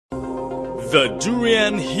The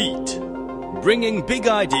Durian Heat, bringing big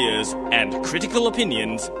ideas and critical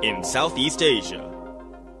opinions in Southeast Asia.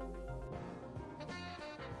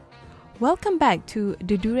 Welcome back to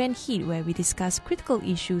the Durian Heat, where we discuss critical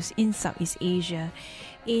issues in Southeast Asia.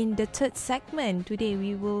 In the third segment, today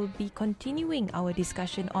we will be continuing our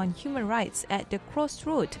discussion on human rights at the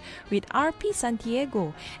Crossroad with Arpee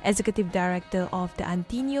Santiago, Executive Director of the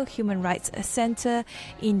Antino Human Rights Center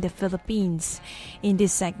in the Philippines. In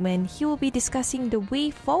this segment, he will be discussing the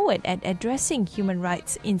way forward at addressing human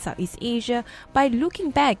rights in Southeast Asia by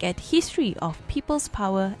looking back at history of people's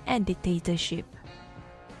power and dictatorship.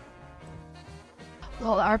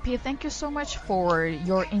 Well, Arpee, thank you so much for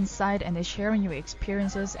your insight and sharing your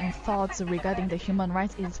experiences and thoughts regarding the human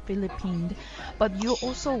rights in the Philippines. But you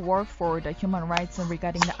also work for the human rights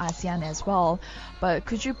regarding the ASEAN as well. But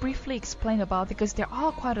could you briefly explain about, because there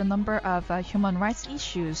are quite a number of human rights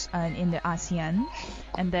issues in the ASEAN,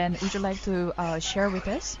 and then would you like to share with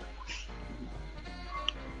us?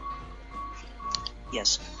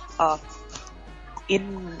 Yes.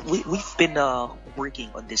 We've been working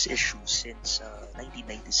on this issue since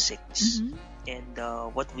 1996,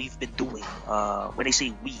 and what we've been doing, when I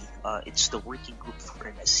say we, it's the working group for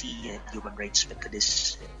an ASEAN human rights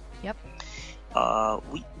mechanism. Yep.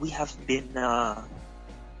 We have been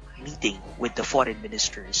meeting with the foreign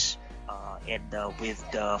ministers and with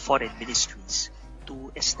the foreign ministries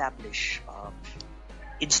to establish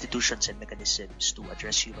institutions and mechanisms to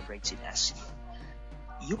address human rights in ASEAN.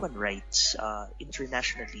 Human rights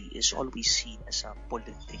internationally is always seen as a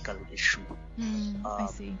political issue. I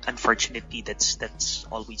see. Unfortunately, that's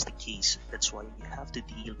always the case. That's why we have to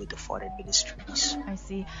deal with the foreign ministries. I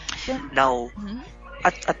see. Now,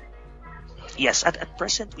 at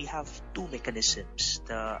present we have two mechanisms: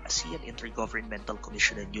 the ASEAN Intergovernmental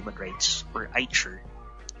Commission on Human Rights, or ICHR,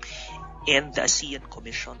 and the ASEAN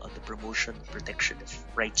Commission on the Promotion and Protection of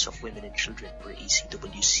Rights of Women and Children, or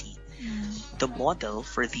ACWC. The model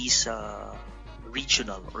for these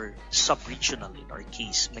regional or sub-regional, in our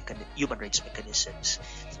case, human rights mechanisms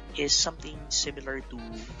is something similar to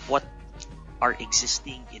what are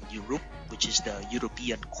existing in Europe, which is the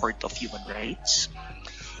European Court of Human Rights,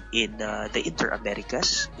 in the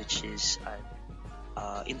Inter-Americas, which is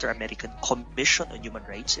an Inter-American Commission on Human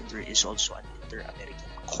Rights, and there is also an Inter-American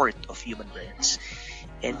Court of Human Rights,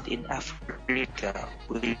 and in Africa,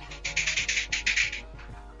 which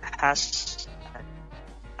has an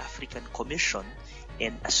African Commission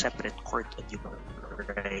and a separate Court on Human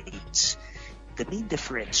Rights. The main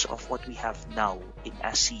difference of what we have now in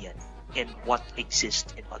ASEAN and what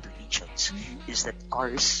exists in other regions is that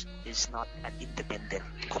ours is not an independent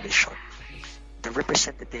commission. The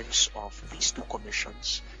representatives of these two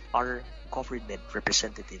commissions are government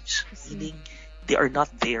representatives, meaning they are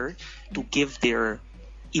not there to give their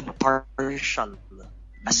impartial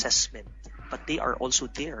assessment, but they are also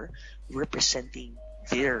there representing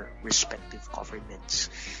their respective governments.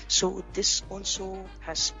 So this also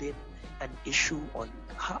has been an issue on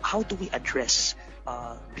how do we address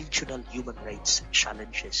regional human rights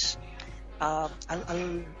challenges. I'll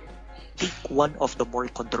take one of the more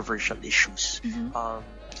controversial issues.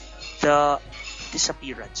 The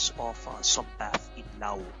disappearance of Sombath in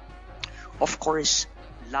Laos. Of course,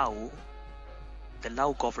 the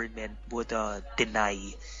Lao government would deny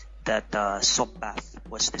that Sombath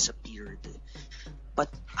was disappeared.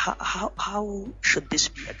 But how should this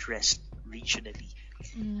be addressed regionally?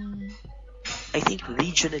 I think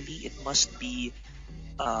regionally it must be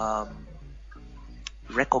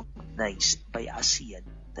recognized by ASEAN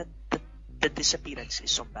that the disappearance in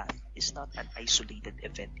Sombath is not an isolated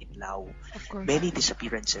event in Laos. Many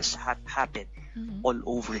disappearances have happened all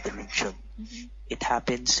over the region. It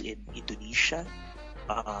happens in Indonesia,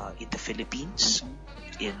 in the Philippines,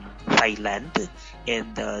 in Thailand,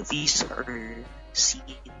 and these are seen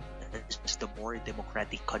as the more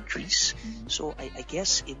democratic countries. So I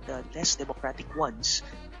guess in the less democratic ones,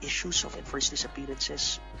 issues of enforced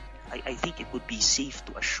disappearances, I think it would be safe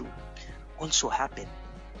to assume, also happen.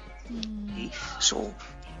 Okay? So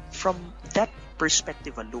from that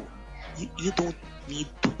perspective alone, you don't need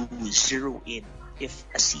to zero in if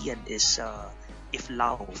ASEAN is if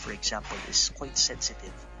Laos, for example, is quite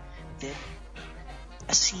sensitive, then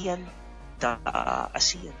the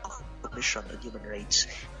ASEAN Commission on Human Rights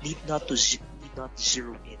need not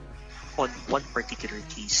zero in on one particular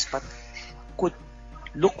case, but could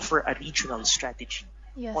look for a regional strategy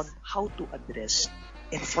on how to address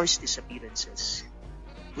enforced disappearances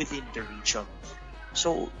within the region.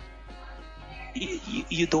 So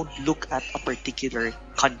you don't look at a particular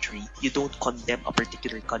country, you don't condemn a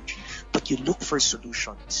particular country, but you look for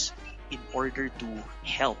solutions in order to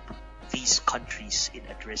help these countries in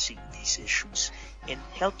addressing these issues. And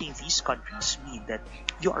helping these countries mean that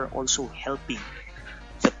you are also helping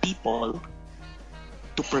the people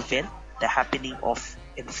to prevent the happening of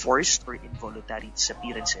enforced or involuntary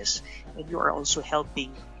disappearances, and you are also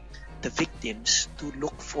helping the victims to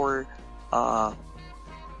look for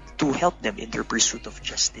to help them in their pursuit of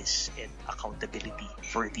justice and accountability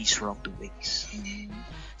for these wrongdoings.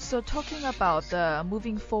 So talking about the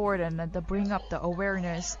moving forward and the bring up the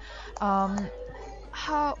awareness,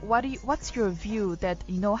 what's your view that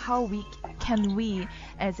how we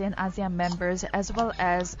as an ASEAN members, as well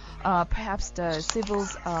as perhaps the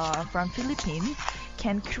civils from Philippines,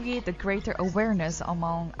 can create a greater awareness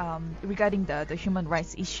among regarding the human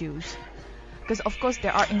rights issues? Because of course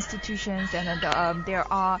there are institutions and there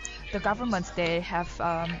are the governments, they have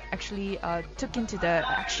actually took into the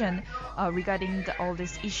action regarding all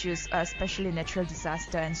these issues, especially natural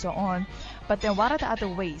disaster and so on. But then what are the other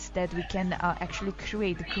ways that we can actually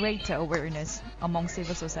create greater awareness among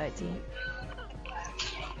civil society?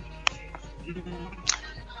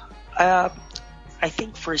 I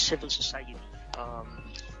think for civil society,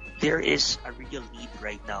 there is a real need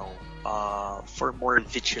right now for more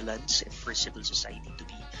vigilance and for civil society to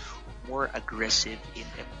be more aggressive in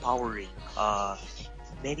empowering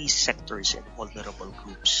many sectors and vulnerable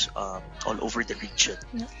groups all over the region.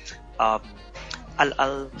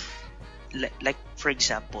 Like for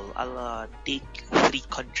example, I'll take 3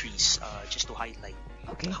 countries just to highlight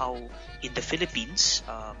how in the Philippines,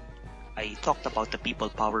 I talked about the People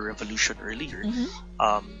Power Revolution earlier,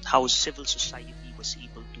 how civil society was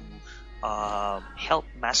able to help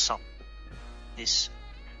mass up this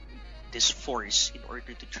force in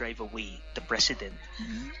order to drive away the president.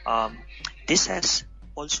 This has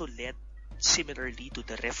also led similarly to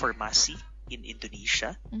the Reformasi in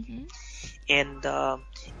Indonesia. And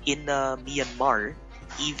in Myanmar,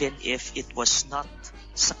 even if it was not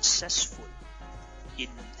successful in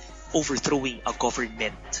overthrowing a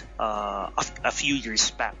government a few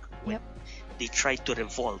years back when they tried to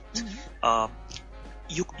revolt,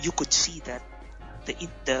 you could see that the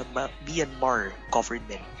Myanmar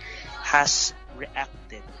government has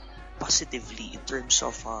reacted positively in terms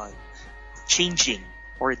of changing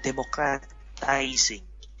or democratizing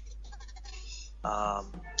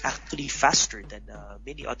actually faster than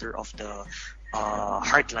many other of the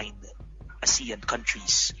hardline ASEAN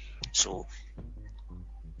countries. So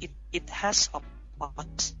it has a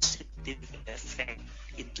positive effect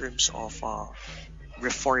in terms of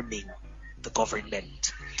reforming the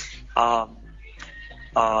government.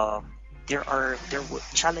 There were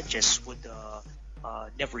challenges would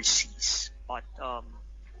never cease, but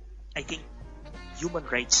I think human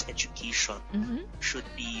rights education should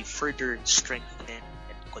be further strengthened and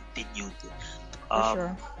continued. For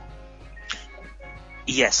sure.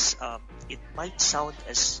 Yes, it might sound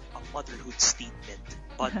as a motherhood statement,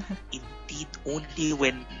 but indeed only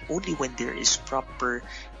when there is proper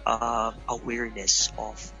awareness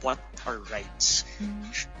of what are rights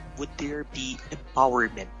would there be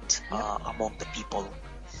empowerment among the people.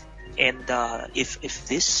 And if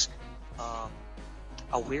this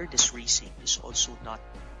awareness raising is also not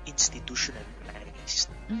institutionalized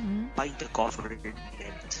by the government,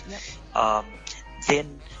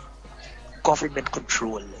 then government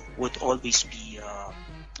control would always be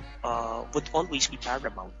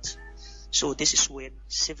paramount. So this is when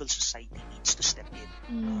civil society needs to step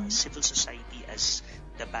in. Civil society as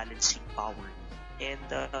the balancing power.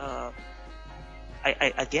 And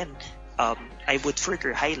I would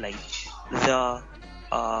further highlight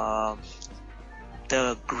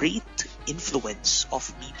the great influence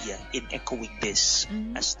of media in echoing this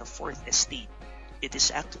as the fourth estate. It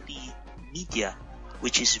is actually media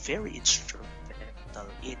which is very instrumental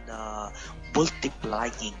in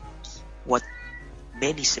multiplying what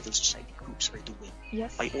many civil society groups are doing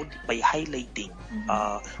by highlighting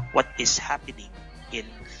what is happening in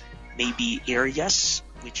maybe areas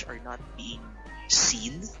which are not being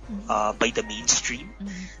seen by the mainstream.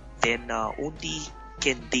 Then only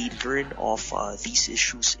can they learn of these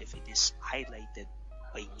issues if it is highlighted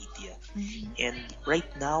by media. And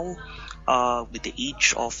right now, with the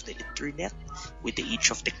age of the internet, with the age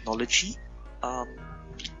of technology,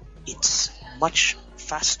 it's much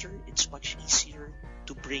faster, it's much easier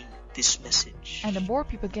to bring this message. And the more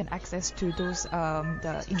people get access to those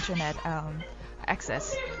the internet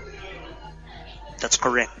access. That's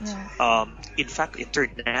correct. In fact,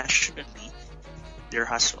 internationally, there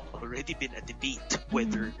has already been a debate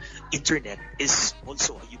whether internet is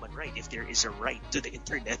also a human right, if there is a right to the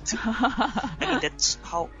internet. I mean, that's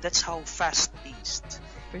how fast-paced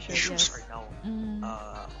issues are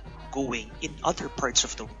now going in other parts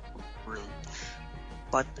of the world.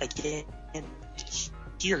 But again,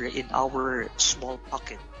 here in our small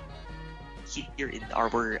pocket, here in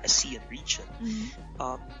our ASEAN region,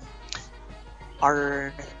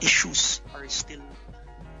 our issues are still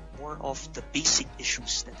more of the basic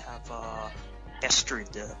issues that have pestered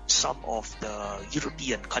some of the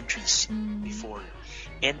European countries before.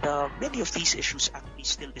 And many of these issues actually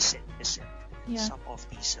still beset some of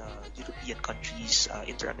these European countries,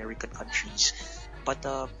 inter-American countries. But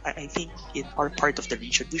I think in our part of the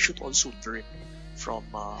region, we should also learn from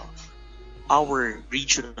our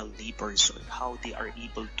regional neighbors on how they are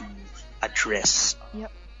able to address,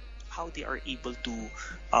 how they are able to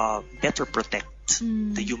better protect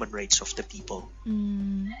the human rights of the people.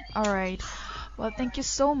 All right. Well, thank you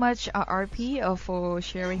so much, Arpee, for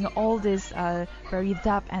sharing all this very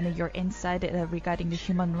depth and your insight regarding the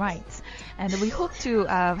human rights. And we hope to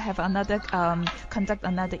have another conduct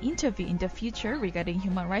another interview in the future regarding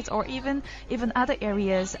human rights, or even other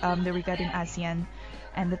areas regarding ASEAN.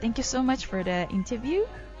 And thank you so much for the interview.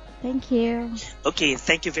 Thank you. Okay,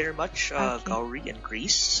 thank you very much, Gauri and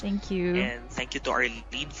Grace. Thank you. And thank you to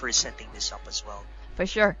Arlene for setting this up as well. For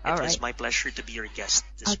sure. It was my pleasure to be your guest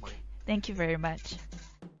this morning. Thank you very much.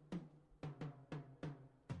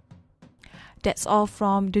 That's all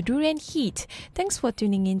from the Durian Heat. Thanks for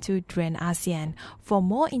tuning in to Durian ASEAN. For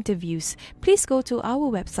more interviews, please go to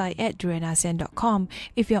our website at durianasean.com.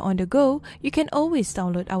 If you're on the go, you can always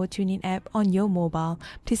download our TuneIn app on your mobile.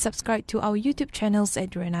 Please subscribe to our YouTube channels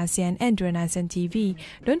at Durian ASEAN and Durian ASEAN TV.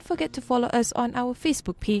 Don't forget to follow us on our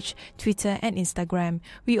Facebook page, Twitter and Instagram.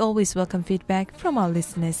 We always welcome feedback from our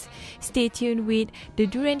listeners. Stay tuned with the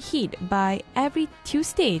Durian Heat by every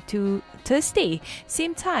Tuesday to Thursday,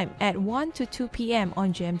 same time at 1 to 2 p.m.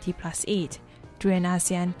 on GMT Plus 8. Durian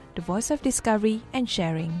ASEAN, the voice of discovery and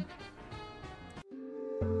sharing.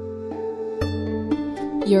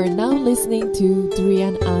 You're now listening to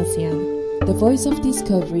Durian ASEAN, the voice of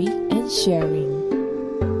discovery and sharing.